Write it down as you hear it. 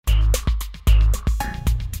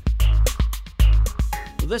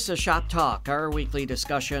this is Shop Talk, our weekly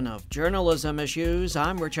discussion of journalism issues.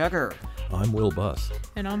 I'm Rich Egger. I'm Will Buss.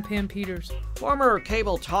 And I'm Pam Peters. Former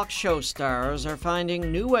cable talk show stars are finding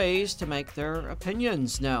new ways to make their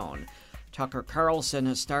opinions known. Tucker Carlson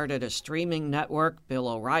has started a streaming network. Bill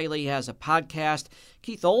O'Reilly has a podcast.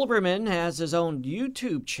 Keith Olbermann has his own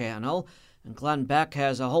YouTube channel. And Glenn Beck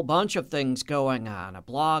has a whole bunch of things going on, a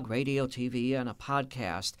blog, radio, TV, and a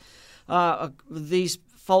podcast. These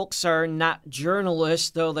folks are not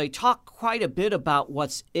journalists, though they talk quite a bit about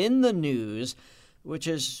what's in the news, which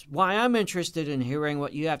is why I'm interested in hearing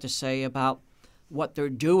what you have to say about what they're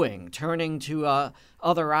doing, turning to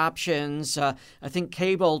other options. I think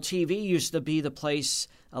cable TV used to be the place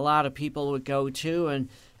a lot of people would go to, and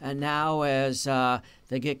now as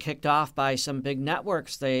they get kicked off by some big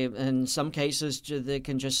networks, they, in some cases, they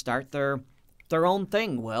can just start their own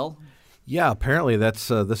thing, Will. Yeah, apparently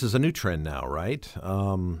this is a new trend now, right?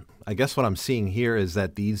 I guess what I'm seeing here is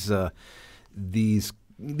that these are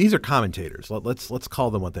commentators. Let's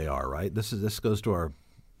call them what they are, right? This goes to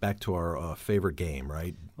back to our favorite game,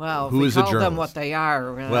 right? Well, Who if we is call them what they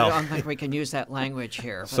are, well, I don't think we can use that language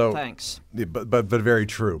here. But so, thanks. But very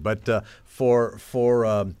true. But for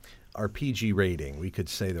our PG rating, we could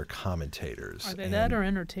say they're commentators. Are they that or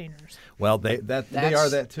entertainers? Well, they are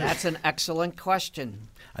that too. That's an excellent question.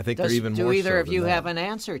 I think they're even more so. Do either of you than have that. an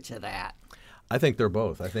answer to that? I think they're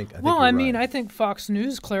both. I think. Well, you're I mean, right. I think Fox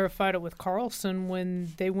News clarified it with Carlson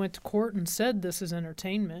when they went to court and said this is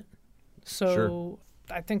entertainment. So Sure.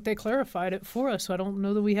 I think they clarified it for us. So I don't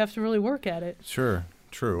know that we have to really work at it. Sure,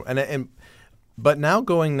 true, but now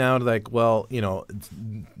going to like, well,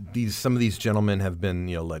 some of these gentlemen have been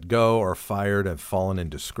let go or fired, have fallen in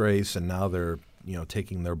disgrace, and now they're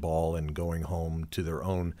taking their ball and going home to their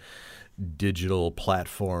own digital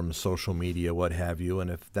platforms, social media, what have you. And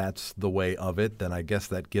if that's the way of it, then I guess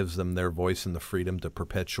that gives them their voice and the freedom to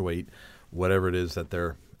perpetuate whatever it is that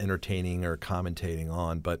they're entertaining or commentating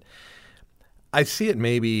on. But I see it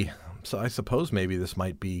so I suppose maybe this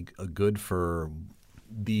might be a good for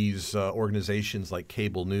these organizations like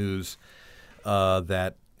cable news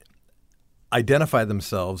that identify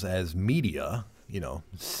themselves as media,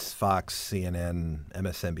 Fox, CNN,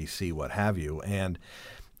 MSNBC, what have you. And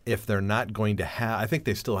if they're not going to have, I think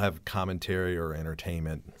they still have commentary or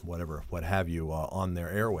entertainment, whatever, what have you, on their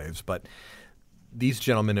airwaves. But these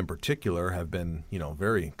gentlemen in particular have been,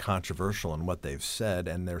 very controversial in what they've said,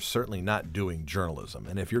 and they're certainly not doing journalism.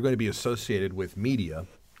 And if you're going to be associated with media,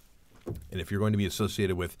 and if you're going to be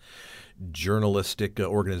associated with journalistic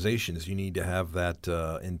organizations, you need to have that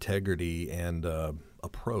integrity and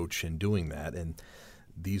approach in doing that. And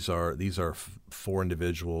these are four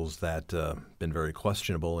individuals that been very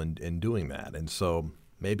questionable in doing that. And so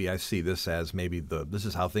maybe I see this as this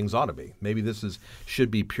is how things ought to be. Maybe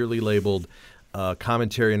should be purely labeled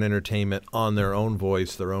commentary and entertainment on their own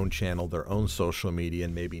voice, their own channel, their own social media,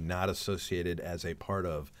 and maybe not associated as a part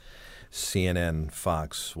of CNN,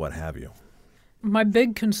 Fox, what have you. My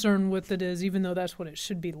big concern with it is, even though that's what it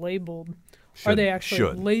should be labeled, are they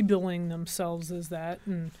actually labeling themselves as that?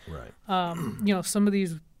 And right. Some of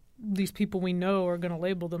these people we know are going to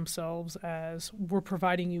label themselves as we're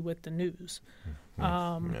providing you with the news,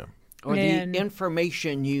 or the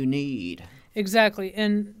information you need. Exactly,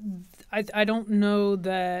 and I don't know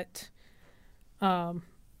that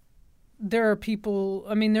there are people.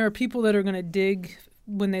 I mean, there are people that are going to dig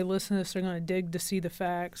when they listen to this. They're going to dig to see the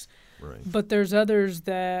facts. Right. But there's others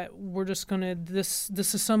that we're just going to this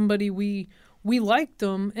is somebody we like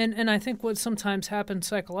them, and I think what sometimes happens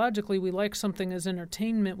psychologically, we like something as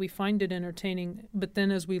entertainment, we find it entertaining, but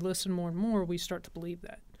then as we listen more and more, we start to believe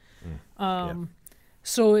that.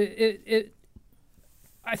 So it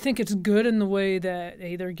I think it's good in the way that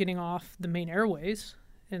they're getting off the main airways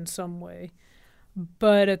in some way,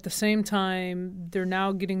 but at the same time, they're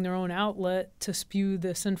now getting their own outlet to spew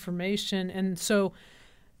this information, and so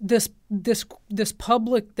this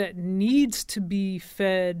public that needs to be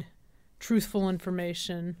fed truthful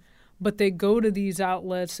information, but they go to these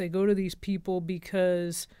outlets, they go to these people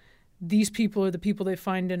because these people are the people they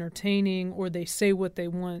find entertaining, or they say what they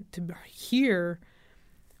want to hear.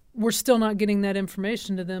 We're still not getting that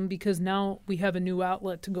information to them because now we have a new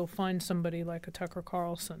outlet to go find somebody like a Tucker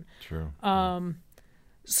Carlson. True.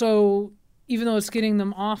 So even though it's getting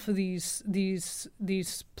them off of these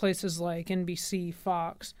places like NBC,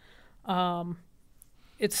 Fox,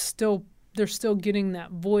 they're still getting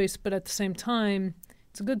that voice, but at the same time,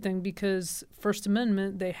 it's a good thing because First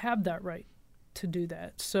Amendment, they have that right to do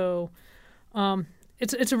that. So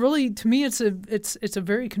it's a really, to me, it's a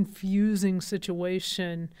very confusing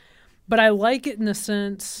situation, but I like it in the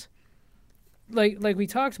sense, like we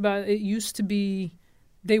talked about, it used to be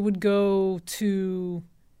they would go to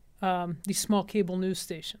these small cable news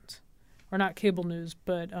stations, or not cable news,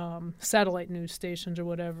 but satellite news stations or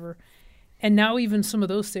whatever. And now even some of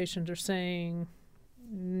those stations are saying,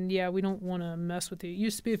 yeah, we don't want to mess with you. It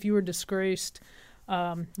used to be if you were a disgraced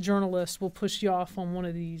journalist, we'll push you off on one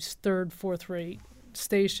of these third, fourth-rate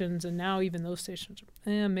stations, and now even those stations,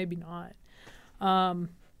 maybe not.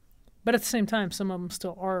 But at the same time, some of them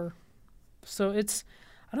still are. So it's,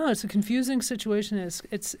 I don't know, it's a confusing situation.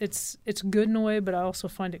 It's good in a way, but I also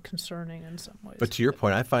find it concerning in some ways. But to your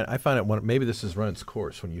point, I find it maybe this has run its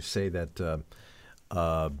course when you say that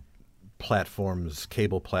platforms,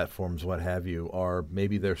 cable platforms, what have you, are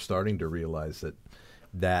maybe they're starting to realize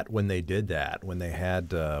that when they did that, when they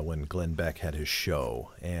had when Glenn Beck had his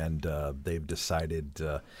show, and they've decided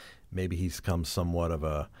maybe he's come somewhat of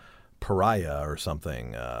a pariah or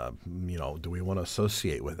something. Do we want to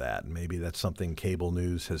associate with that? And maybe that's something cable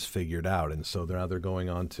news has figured out, and so they're going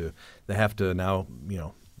on to. They have to now.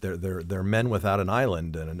 They're men without an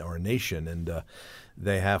island or a nation, and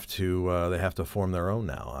they have to form their own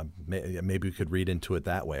now. Maybe we could read into it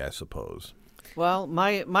that way, I suppose. Well,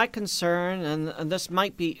 my concern, and this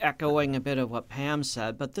might be echoing a bit of what Pam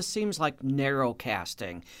said, but this seems like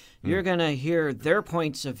narrowcasting. You're going to hear their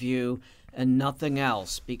points of view and nothing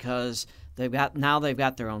else, because they've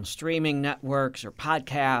got their own streaming networks or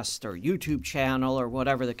podcast or YouTube channel or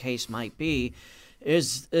whatever the case might be.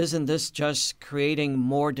 Isn't this just creating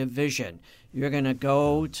more division? You're going to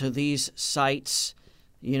go to these sites,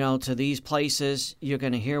 to these places. You're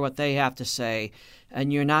going to hear what they have to say,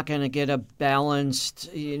 and you're not going to get a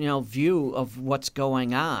balanced, view of what's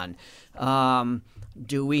going on.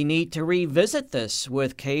 Do we need to revisit this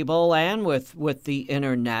with cable and with the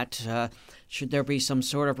internet? Should there be some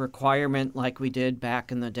sort of requirement like we did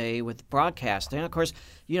back in the day with broadcasting? Of course,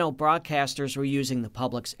 broadcasters were using the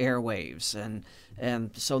public's airwaves,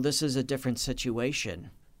 and so this is a different situation.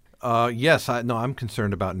 Yes, I'm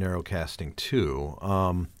concerned about narrowcasting too.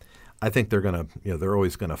 I think they're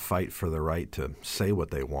always gonna fight for the right to say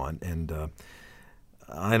what they want, and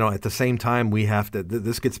I know at the same time we have to.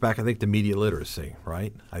 This gets back, I think, to media literacy,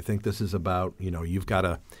 right? I think this is about you've got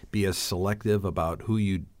to be as selective about who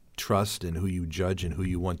you trust and who you judge and who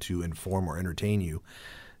you want to inform or entertain you,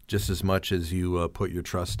 just as much as you put your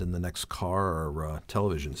trust in the next car or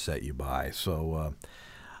television set you buy. So,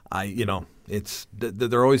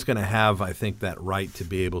 they're always going to have, I think, that right to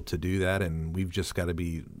be able to do that, and we've just got to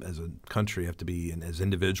be, as a country, have to be, and as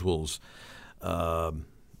individuals,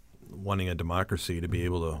 wanting a democracy, to be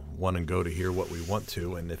able to want and go to hear what we want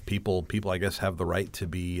to, and if people, I guess, have the right to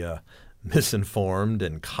be misinformed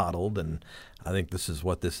and coddled, and I think this is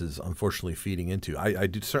what this is unfortunately feeding into. I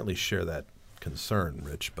do certainly share that concern,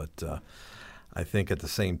 Rich, but I think at the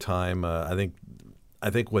same time, I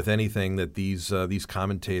think with anything that these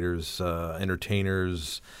commentators,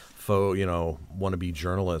 entertainers, wannabe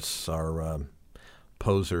journalists are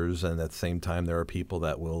posers, and at the same time there are people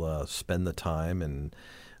that will spend the time and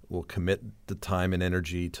will commit the time and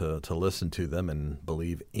energy to listen to them and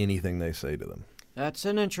believe anything they say to them. That's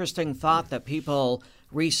an interesting thought, that people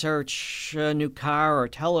research a new car or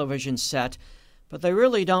television set, but they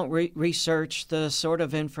really don't research the sort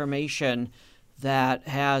of information that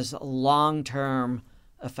has long-term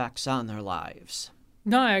effects on their lives.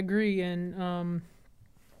 No, I agree. And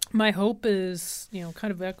my hope is,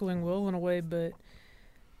 kind of echoing Will in a way, but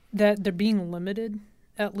that they're being limited,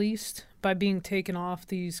 at least, by being taken off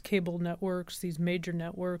these cable networks, these major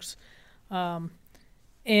networks.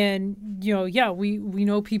 And, we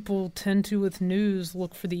know people tend to, with news,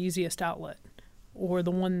 look for the easiest outlet or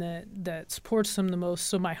the one that supports them the most.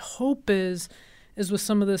 So my hope is with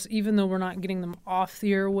some of this, even though we're not getting them off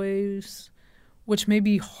the airwaves, which may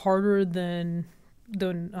be harder than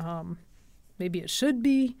maybe it should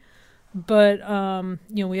be, but,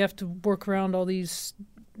 we have to work around all these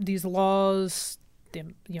laws,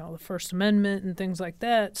 the First Amendment and things like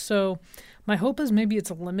that. So my hope is maybe it's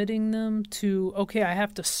limiting them to, okay, I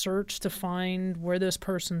have to search to find where this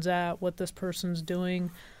person's at, what this person's doing.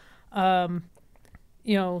 So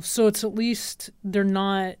it's at least they're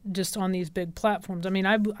not just on these big platforms. I mean,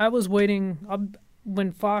 I was waiting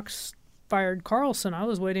when Fox fired Carlson. I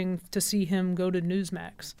was waiting to see him go to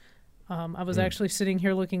Newsmax. I was actually sitting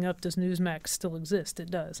here looking up, does Newsmax still exist? It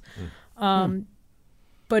does.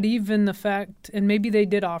 But even the fact, and maybe they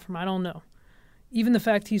did offer him, I don't know. Even the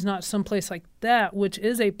fact he's not someplace like that, which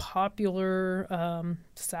is a popular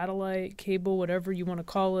satellite, cable, whatever you want to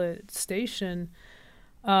call it, station,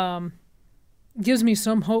 gives me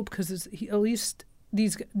some hope, because at least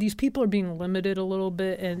these people are being limited a little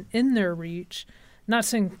bit and in their reach. Not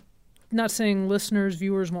saying listeners,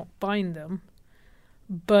 viewers won't find them,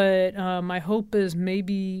 But my hope is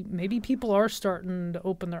maybe people are starting to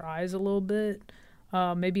open their eyes a little bit.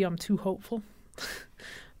 Maybe I'm too hopeful.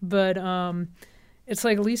 But it's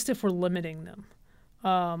like, at least if we're limiting them,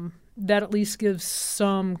 that at least gives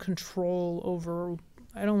some control over,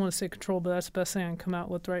 I don't want to say control, but that's the best thing I can come out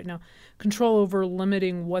with right now, control over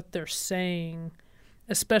limiting what they're saying,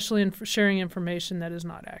 especially in sharing information that is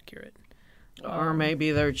not accurate. Or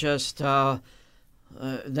maybe they're just,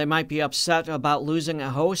 they might be upset about losing a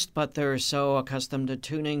host, but they're so accustomed to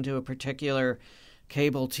tuning to a particular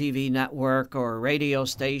cable TV network or radio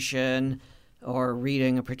station or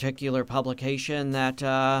reading a particular publication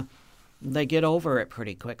that they get over it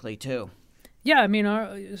pretty quickly, too. Yeah, I mean,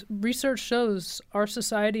 our research shows our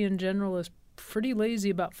society in general is pretty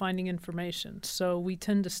lazy about finding information, so we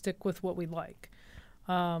tend to stick with what we like.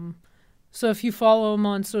 So if you follow them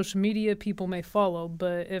on social media, people may follow,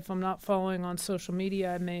 but if I'm not following on social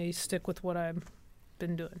media, I may stick with what I've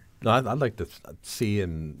been doing. No, I'd like to see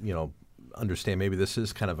and, understand maybe this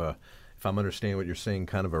is kind of a, if I'm understanding what you're saying,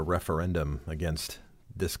 kind of a referendum against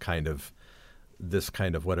this kind of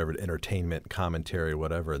whatever, entertainment, commentary,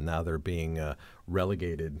 whatever, and now they're being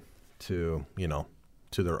relegated to,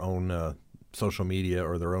 to their own social media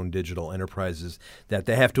or their own digital enterprises that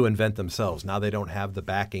they have to invent themselves. Now they don't have the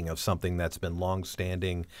backing of something that's been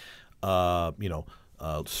long-standing,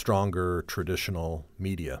 stronger traditional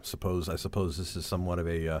media. I suppose this is somewhat of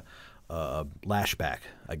a lashback,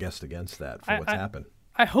 I guess, against that for what's happened.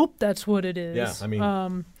 I hope that's what it is. Yeah, I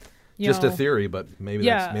mean, just a theory, but maybe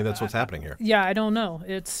that's what's happening here. Yeah, I don't know.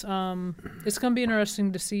 It's going to be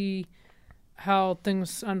interesting to see how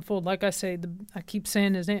things unfold. Like I say, I keep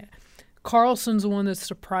saying his name. Carlson's the one that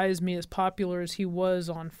surprised me, as popular as he was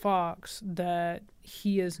on Fox, that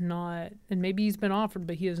he is not, and maybe he's been offered,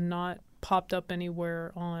 but he has not popped up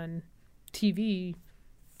anywhere on TV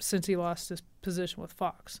since he lost his position with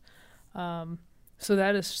Fox. So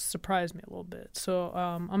that has surprised me a little bit. So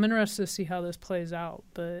I'm interested to see how this plays out,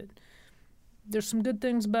 but there's some good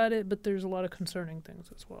things about it, but there's a lot of concerning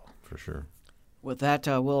things as well. For sure. With that,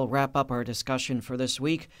 we'll wrap up our discussion for this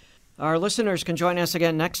week. Our listeners can join us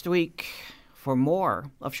again next week for more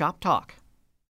of Shop Talk.